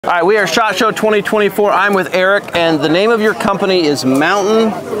All right, we are SHOT Show 2024. I'm with Eric, and the name of your company is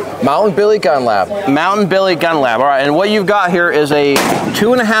Mountain Billy Gun Lab. Mountain Billy Gun Lab. All right, and what you've got here is a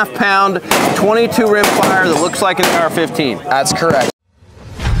 2.5 pound 22 rimfire that looks like an AR-15. That's correct.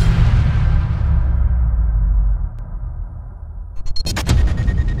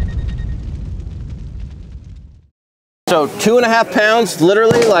 So 2.5 pounds,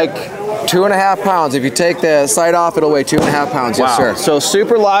 literally like 2.5 pounds. If you take the sight off, it'll weigh 2.5 pounds. wow. Yes, sir. So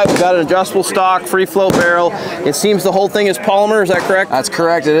super light. We've got an adjustable stock, free flow barrel. It seems the whole thing is polymer. Is that correct? That's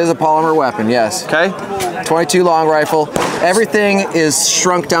correct. It is a polymer weapon. Yes. Okay. 22 long rifle. Everything is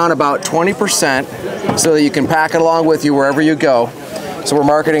shrunk down about 20% so that you can pack it along with you wherever you go. So we're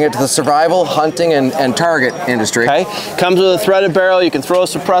marketing it to the survival, hunting, and target industry. Okay. Comes with a threaded barrel. You can throw a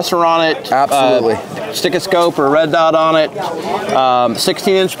suppressor on it. Absolutely. Stick a scope or a red dot on it.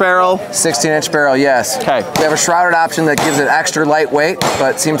 16-inch barrel. 16-inch barrel, yes. Okay. We have a shrouded option that gives it extra lightweight,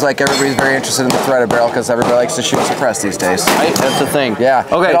 but it seems like everybody's very interested in the threaded barrel because everybody likes to shoot and suppress these days. Right, that's the thing. Yeah.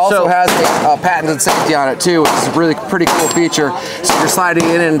 Okay. It also has a patented safety on it too, which is a really pretty cool feature. So if you're sliding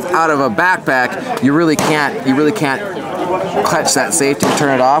in and out of a backpack, you really can't clutch that safety and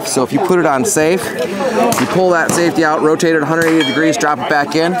turn it off. So if you put it on safe, you pull that safety out, rotate it 180 degrees, drop it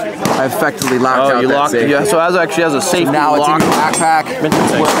back in. I've effectively locked out that safety. Yeah, so it actually has a safety so now lock. It's in your backpack.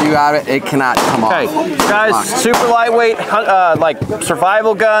 Wherever you have it, it cannot come off. Okay, guys, super lightweight, like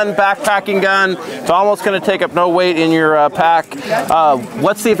survival gun, backpacking gun. It's almost going to take up no weight in your pack.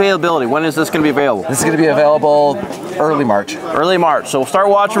 What's the availability? When is this going to be available? This is going to be available early March. Early March. So we'll start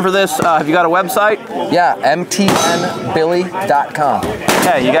watching for this. Have you got a website? Yeah, mtnbilly.com.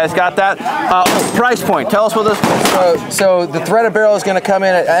 Okay, you guys got that? Price point. Tell us what this is. So the threaded barrel is going to come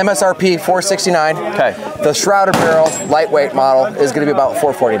in at MSRP $469. Okay. The shrouded barrel, lightweight model, is going to be about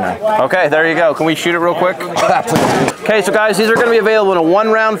 $449. Okay, there you go. Can we shoot it real quick? Absolutely. Okay, so guys, these are going to be available in a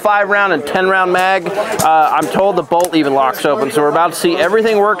 1-round, 5-round, and 10-round mag. I'm told the bolt even locks open, so we're about to see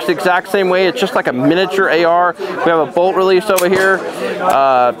everything works the exact same way. It's just like a miniature AR. We have a bolt release over here.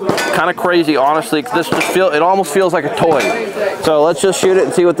 Kind of crazy, honestly. This just it almost feels like a toy. So let's just shoot it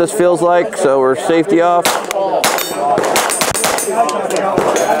and see what this feels like. So we're safety off.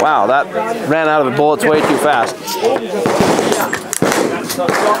 Wow, that ran out of the bullets way too fast.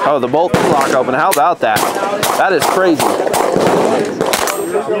 Oh, the bolt did lock open. How about that? That is crazy.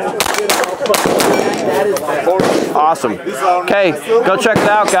 Awesome. Okay, go check it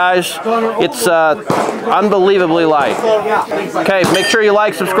out, guys. It's unbelievably light. Okay, make sure you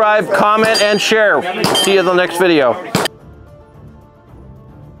like, subscribe, comment, and share. See you in the next video.